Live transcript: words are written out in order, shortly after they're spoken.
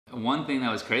One thing that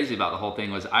was crazy about the whole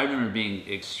thing was I remember being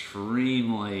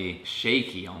extremely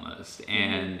shaky almost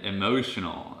and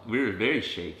emotional. We were very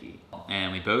shaky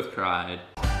and we both cried.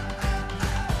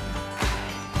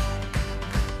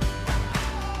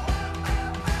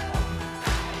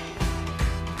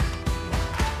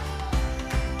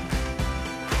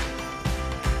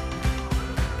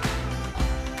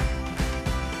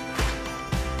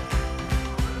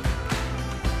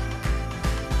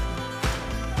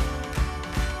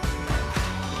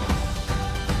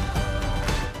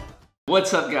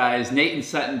 What's up guys, Nate and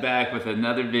Sutton back with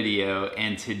another video,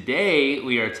 and today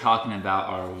we are talking about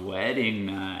our wedding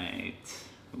night.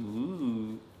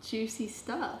 Ooh. Juicy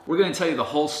stuff. We're gonna tell you the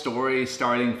whole story,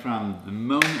 starting from the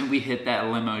moment we hit that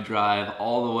limo drive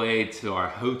all the way to our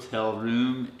hotel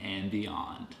room and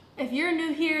beyond. If you're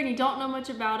new here and you don't know much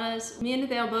about us, me and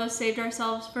Nathaniel both saved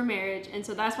ourselves for marriage, and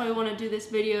so that's why we want to do this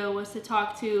video, was to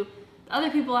talk to other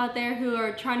people out there who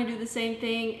are trying to do the same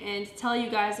thing and to tell you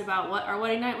guys about what our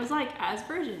wedding night was like as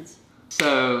virgins.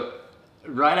 So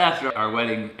right after our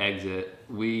wedding exit,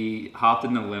 we hopped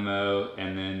in the limo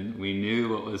and then we knew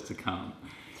what was to come.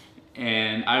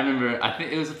 And I remember, I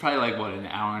think it was probably like, what, an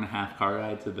hour and a half car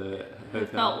ride to the hotel? It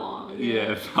felt long.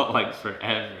 Yeah, it felt like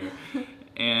forever.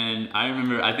 And I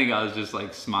remember, I think I was just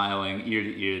like smiling ear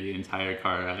to ear the entire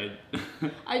car ride.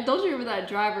 Don't you remember that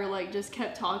driver like just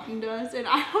kept talking to us, and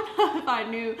I don't know if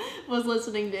I was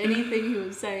listening to anything he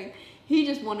was saying. He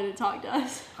just wanted to talk to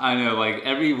us. I know, like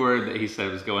every word that he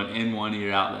said was going in one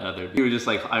ear, out the other. We were just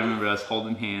like, I remember us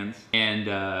holding hands, and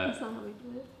that's not how we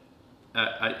did it.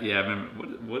 yeah, I remember.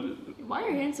 What? Why are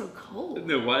your hands so cold?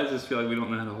 No, why does this feel like we don't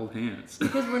know how to hold hands?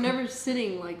 Because we're never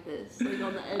sitting like this, like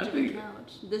on the edge of a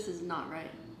couch. This is not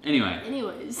right.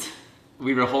 Anyways.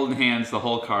 We were holding hands the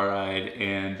whole car ride,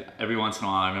 and every once in a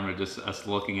while I remember just us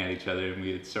looking at each other and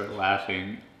we'd start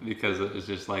laughing because it was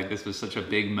just like, this was such a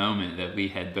big moment that we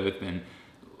had both been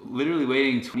literally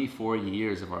waiting 24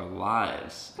 years of our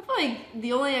lives. I feel like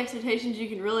the only expectations you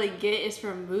can really get is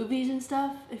from movies and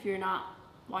stuff, if you're not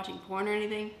watching porn or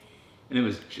anything. And it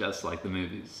was just like the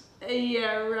movies.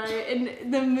 Yeah, right.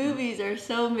 And the movies are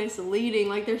so misleading.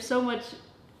 Like, there's so much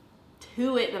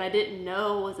to it that I didn't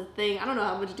know was a thing. I don't know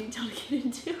how much detail to get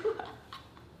into.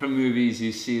 From movies,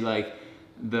 you see like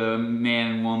the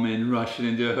man and woman rushing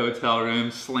into a hotel room,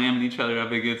 slamming each other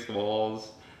up against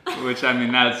walls, which, I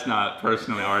mean, that's not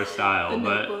personally our style,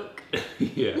 but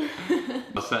yeah.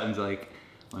 Sutton's like,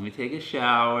 let me take a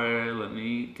shower, let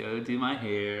me go do my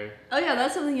hair. Oh yeah,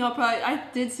 that's something y'all probably, I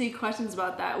did see questions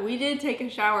about that. We did take a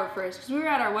shower first, because we were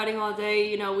at our wedding all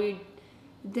day, you know, we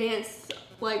danced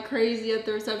like crazy at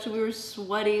the reception. We were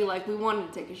sweaty, like we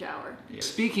wanted to take a shower. Yeah.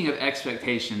 Speaking of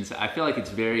expectations, I feel like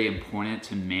it's very important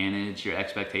to manage your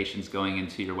expectations going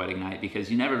into your wedding night,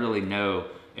 because you never really know,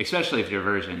 especially if you're a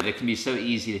virgin. It can be so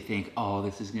easy to think, oh,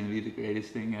 this is gonna be the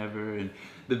greatest thing ever and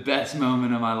the best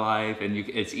moment of my life, and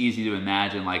it's easy to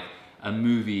imagine like a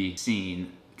movie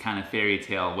scene, kind of fairy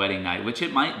tale wedding night, which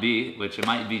it might be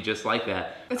just like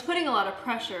that. It's putting a lot of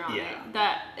pressure on it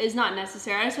that is not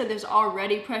necessary. I just said there's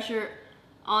already pressure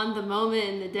on the moment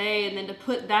and the day, and then to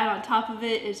put that on top of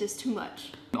it is just too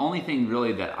much. The only thing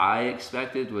really that I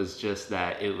expected was just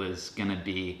that it was gonna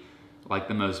be like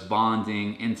the most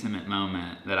bonding, intimate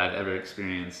moment that I've ever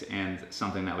experienced, and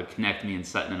something that would connect me and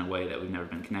Sutton in a way that we've never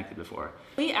been connected before.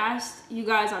 We asked you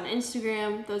guys on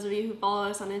Instagram, those of you who follow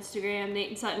us on Instagram, Nate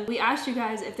and Sutton, we asked you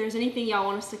guys if there's anything y'all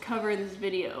want us to cover in this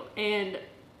video, and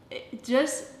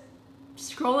just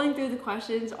scrolling through the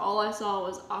questions, all I saw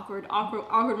was awkward, awkward,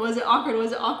 awkward. Was it awkward?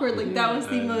 Was it awkward? Like, that was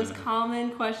the most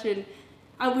common question.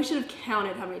 We should have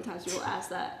counted how many times people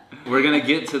asked that. We're gonna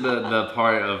get to the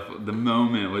part of the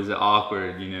moment. Was it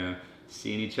awkward? You know,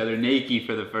 seeing each other naked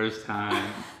for the first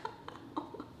time.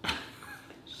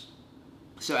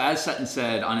 So as Sutton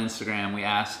said on Instagram, we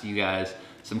asked you guys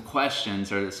some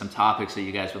questions or some topics that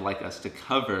you guys would like us to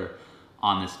cover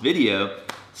on this video.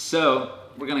 So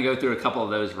we're gonna go through a couple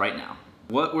of those right now.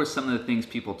 What were some of the things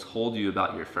people told you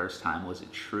about your first time? Was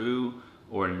it true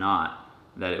or not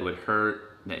that it would hurt,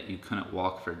 that you couldn't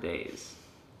walk for days?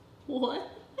 What?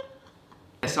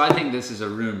 So I think this is a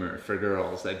rumor for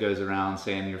girls that goes around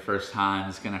saying your first time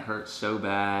is gonna hurt so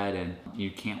bad and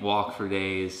you can't walk for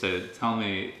days. So tell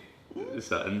me,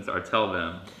 Sutton, or tell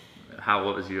them,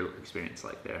 what was your experience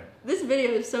like there? This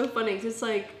video is so funny, because it's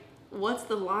like, what's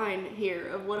the line here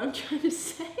of what I'm trying to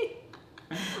say?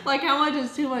 Like, how much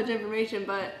is too much information?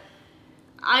 But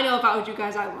I know if I was you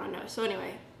guys, I want to know. So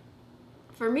anyway,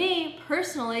 for me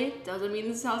personally, doesn't mean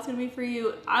this is how it's gonna be for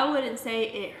you. I wouldn't say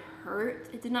it hurt.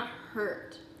 It did not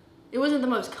hurt. It wasn't the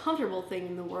most comfortable thing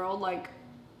in the world. Like,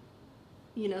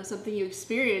 you know, something you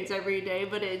experience every day,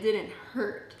 but it didn't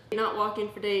hurt. Not walking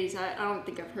for days, I don't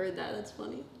think I've heard that. That's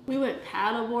funny. We went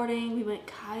paddleboarding, we went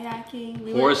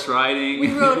kayaking. Horse riding.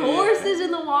 We rode horses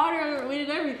in the water, we did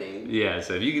everything. Yeah,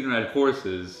 so if you can ride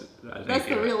horses, I think that's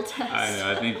the real test. I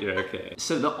know, I think you're okay.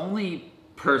 So the only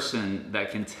person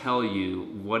that can tell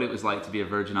you what it was like to be a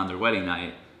virgin on their wedding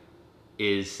night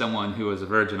is someone who was a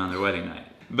virgin on their wedding night.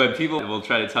 But people will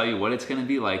try to tell you what it's going to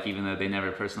be like even though they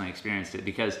never personally experienced it,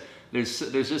 because there's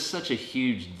just such a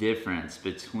huge difference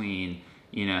between,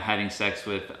 you know, having sex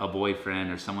with a boyfriend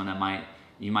or someone that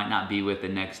you might not be with the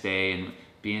next day and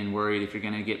being worried if you're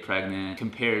going to get pregnant,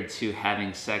 compared to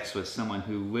having sex with someone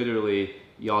who literally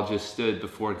y'all just stood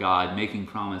before God making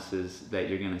promises that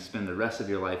you're going to spend the rest of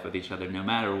your life with each other no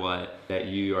matter what, that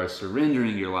you are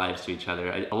surrendering your lives to each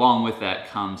other. Along with that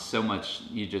comes so much,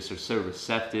 you just are so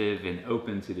receptive and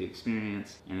open to the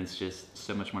experience, and it's just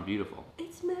so much more beautiful.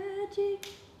 It's magic,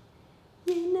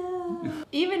 you know.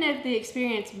 Even if the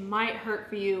experience might hurt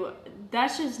for you,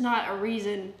 that's just not a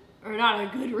reason, or not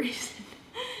a good reason,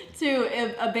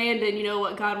 to abandon, you know,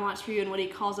 what God wants for you. And what he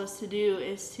calls us to do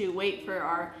is to wait for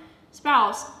our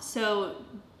spouse. So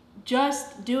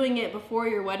just doing it before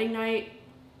your wedding night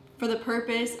for the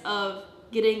purpose of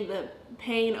getting the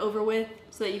pain over with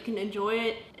so that you can enjoy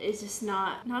it is just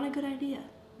not a good idea.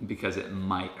 Because it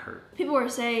might hurt. People are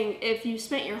saying if you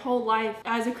spent your whole life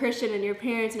as a Christian and your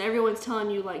parents and everyone's telling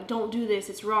you like, don't do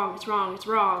this, it's wrong, it's wrong, it's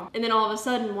wrong. And then all of a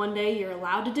sudden one day you're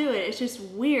allowed to do it. It's just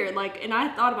weird. Like, and I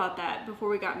thought about that before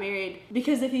we got married,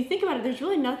 because if you think about it, there's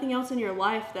really nothing else in your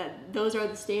life that those are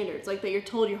the standards. Like that you're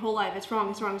told your whole life, it's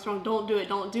wrong, it's wrong, it's wrong, don't do it,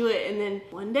 don't do it. And then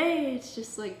one day it's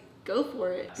just like, go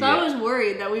for it. So yeah. I was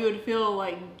worried that we would feel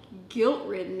like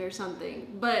guilt-ridden or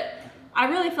something. But I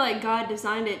really feel like God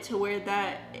designed it to where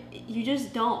that you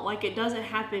just don't, like, it doesn't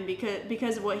happen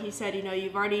because of what he said. You know,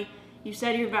 you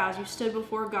said your vows, you stood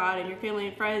before God and your family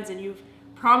and friends, and you've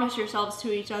promised yourselves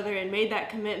to each other and made that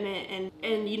commitment,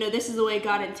 and you know, this is the way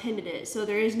God intended it. So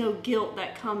there is no guilt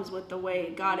that comes with the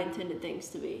way God intended things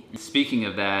to be. Speaking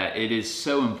of that, it is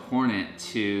so important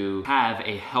to have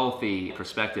a healthy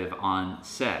perspective on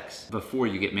sex before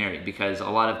you get married, because a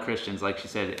lot of Christians, like she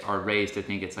said, are raised to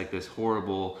think it's like this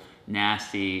horrible,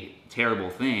 nasty, terrible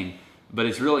thing, but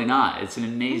it's really not. It's an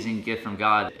amazing gift from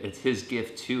God. It's his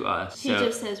gift to us. He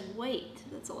just says, wait.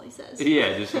 That's all he says.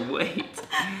 Yeah, just wait.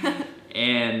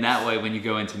 And that way, when you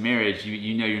go into marriage,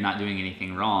 you know you're not doing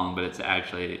anything wrong, but it's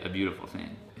actually a beautiful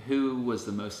thing. Who was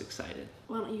the most excited?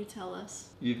 Why don't you tell us?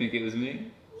 You think it was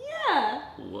me? Yeah.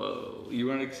 Whoa, you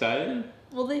weren't excited?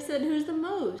 Well, they said who's the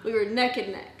most. We were neck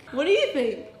and neck. What do you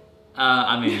think?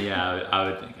 I mean, yeah, I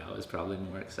would think I was probably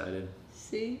more excited.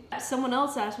 See? Someone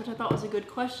else asked, which I thought was a good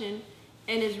question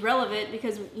and is relevant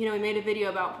because, you know, we made a video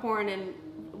about porn and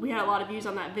we had a lot of views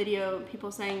on that video,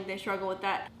 people saying they struggle with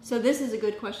that. So this is a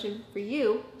good question for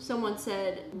you. Someone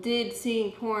said, did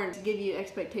seeing porn give you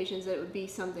expectations that it would be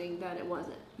something that it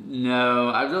wasn't? No,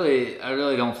 I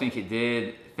really don't think it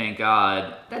did. Thank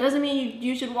God. That doesn't mean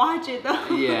you should watch it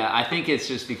though. Yeah, I think it's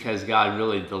just because God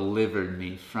really delivered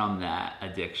me from that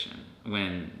addiction.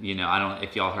 When, you know,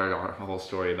 if y'all heard our whole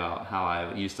story about how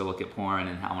I used to look at porn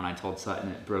and how when I told Sutton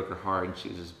it broke her heart and she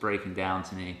was just breaking down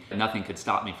to me. Nothing could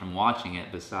stop me from watching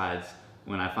it besides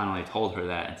when I finally told her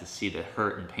that, and to see the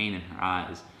hurt and pain in her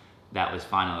eyes, that was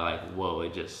finally like, whoa,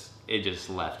 it just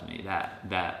left me,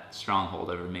 that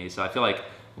stronghold over me. So I feel like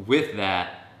with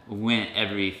that went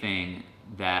everything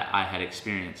that I had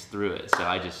experienced through it. So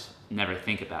I just never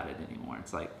think about it anymore.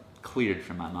 It's like cleared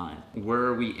from my mind.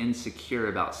 Were we insecure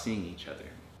about seeing each other?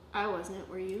 I wasn't,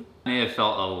 were you? I may have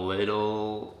felt a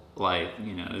little like,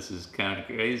 you know, this is kind of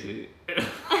crazy.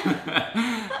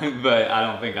 But I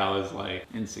don't think I was like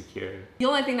insecure. The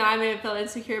only thing that I may have felt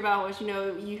insecure about was, you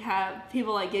know, you have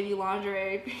people like give you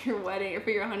lingerie for your wedding or for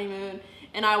your honeymoon.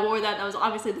 And I wore that. That was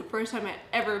obviously the first time I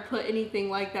ever put anything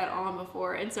like that on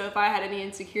before. And so if I had any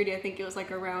insecurity, I think it was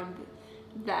like around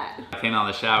that. I came out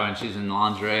of the shower and she's in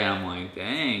lingerie and I'm like,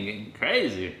 dang, getting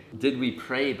crazy. Did we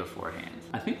pray beforehand?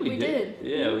 I think we did.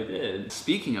 Yeah, we did.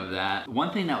 Speaking of that,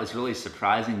 one thing that was really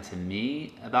surprising to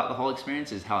me about the whole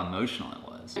experience is how emotional it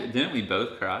was. Didn't we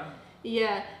both cry?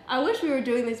 Yeah, I wish we were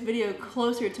doing this video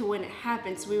closer to when it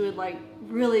happened so we would like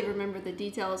really remember the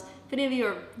details. If any of you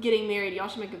are getting married, y'all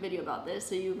should make a video about this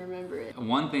so you remember it.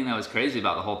 One thing that was crazy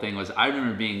about the whole thing was I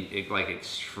remember being like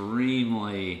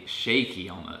extremely shaky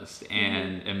almost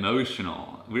and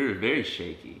emotional. We were very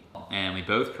shaky and we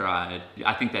both cried.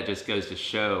 I think that just goes to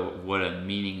show what a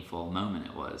meaningful moment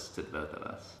it was to both of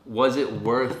us. Was it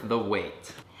worth the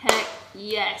wait? Heck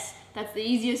Yes. That's the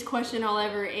easiest question I'll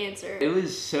ever answer. It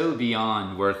was so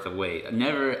beyond worth the wait.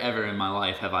 Never ever in my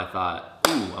life have I thought,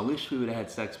 ooh, I wish we would have had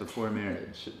sex before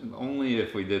marriage. Only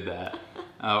if we did that.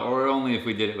 Or only if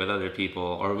we did it with other people.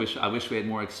 Or I wish we had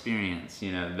more experience.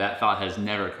 You know, that thought has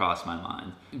never crossed my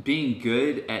mind. Being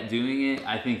good at doing it,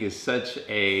 I think, is such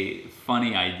a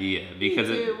funny idea. Because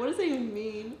what does that even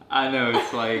mean? I know,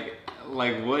 it's like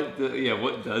what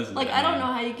does like, that I don't mean?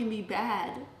 know how you can be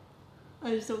bad.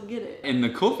 I just don't get it. And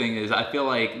the cool thing is, I feel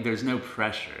like there's no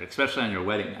pressure, especially on your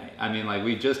wedding night. I mean, like,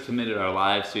 we just committed our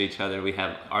lives to each other. We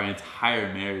have our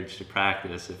entire marriage to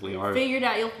practice if we are... Figure it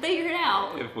out. You'll figure it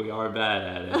out. If we are bad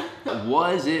at it.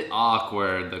 Was it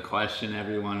awkward? The question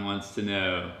everyone wants to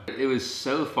know. It was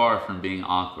so far from being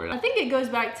awkward. I think it goes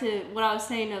back to what I was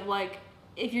saying of, like,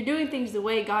 if you're doing things the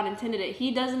way God intended it,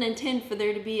 He doesn't intend for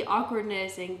there to be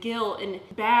awkwardness and guilt and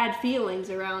bad feelings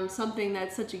around something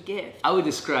that's such a gift. I would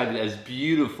describe it as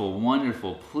beautiful,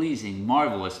 wonderful, pleasing,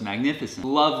 marvelous, magnificent,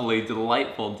 lovely,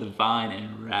 delightful, divine,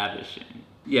 and ravishing.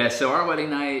 Yeah, so our wedding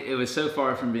night, it was so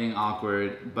far from being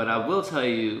awkward, but I will tell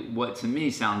you what to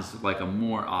me sounds like a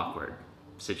more awkward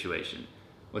situation.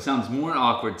 What sounds more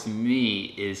awkward to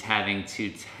me is having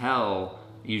to tell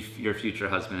your future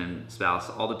husband and spouse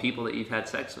all the people that you've had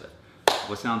sex with.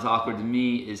 What sounds awkward to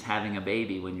me is having a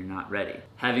baby when you're not ready.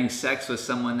 Having sex with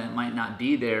someone that might not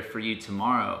be there for you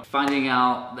tomorrow. Finding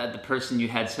out that the person you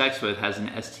had sex with has an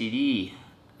STD.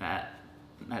 That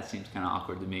seems kind of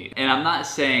awkward to me. And I'm not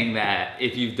saying that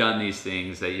if you've done these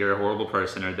things that you're a horrible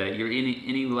person or that you're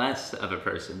any less of a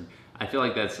person. I feel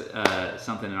like that's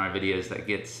something in our videos that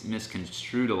gets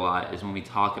misconstrued a lot, is when we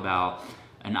talk about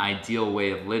an ideal way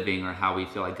of living or how we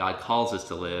feel like God calls us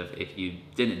to live. If you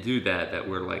didn't do that, that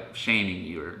we're like shaming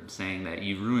you or saying that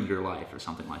you ruined your life or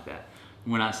something like that.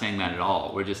 We're not saying that at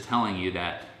all. We're just telling you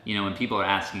that, you know, when people are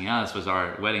asking us, was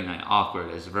our wedding night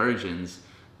awkward as virgins?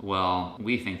 Well,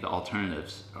 we think the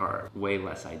alternatives are way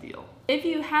less ideal. If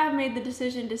you have made the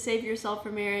decision to save yourself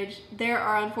for marriage, there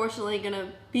are unfortunately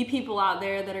gonna be people out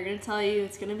there that are gonna tell you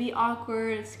it's gonna be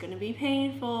awkward, it's gonna be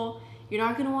painful, you're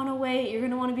not gonna wanna wait, you're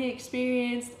gonna wanna be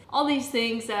experienced, all these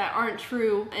things that aren't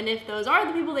true. And if those are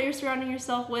the people that you're surrounding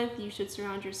yourself with, you should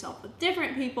surround yourself with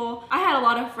different people. I had a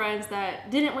lot of friends that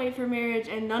didn't wait for marriage,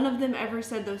 and none of them ever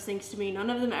said those things to me. None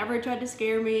of them ever tried to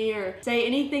scare me or say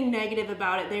anything negative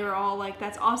about it. They were all like,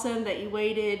 that's awesome that you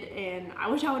waited, and I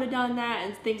wish I would have done that,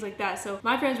 and things like that. So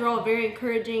my friends were all very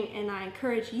encouraging, and I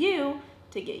encourage you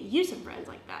to get you some friends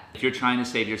like that. If you're trying to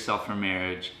save yourself from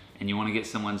marriage and you want to get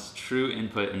someone's true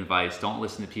input and advice, don't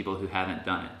listen to people who haven't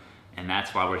done it. And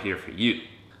that's why we're here for you.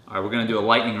 All right, we're gonna do a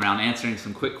lightning round, answering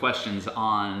some quick questions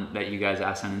that you guys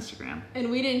asked on Instagram. And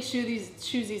we didn't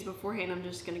choose these beforehand. I'm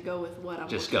just gonna go with what I'm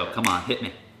Just go, come on, hit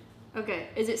me. Okay,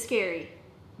 is it scary?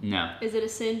 No. Is it a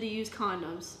sin to use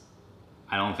condoms?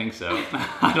 I don't think so.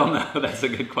 I don't know, that's a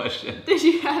good question. Did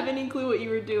you have any clue what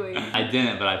you were doing? I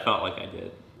didn't, but I felt like I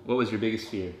did. What was your biggest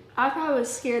fear? I probably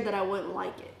was scared that I wouldn't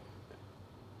like it.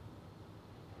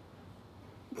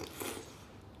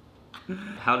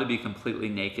 How to be completely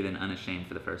naked and unashamed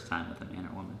for the first time with a man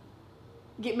or woman?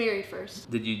 Get married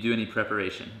first. Did you do any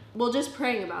preparation? Well, just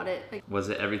praying about it. Like, Was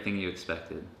it everything you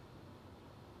expected?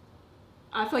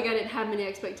 I feel like I didn't have many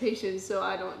expectations, so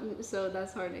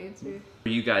that's hard to answer.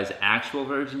 Were you guys actual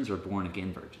virgins or born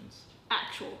again virgins?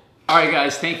 Actual. All right,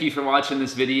 guys, thank you for watching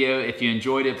this video. If you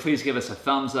enjoyed it, please give us a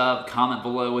thumbs up, comment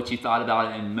below what you thought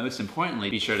about it, and most importantly,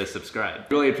 be sure to subscribe.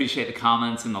 Really appreciate the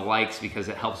comments and the likes because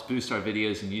it helps boost our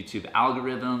videos in YouTube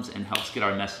algorithms and helps get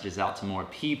our messages out to more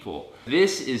people.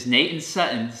 This is Nate and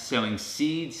Sutton sowing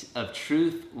seeds of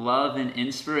truth, love, and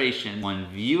inspiration, one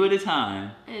view at a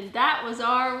time. And that was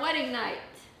our wedding night.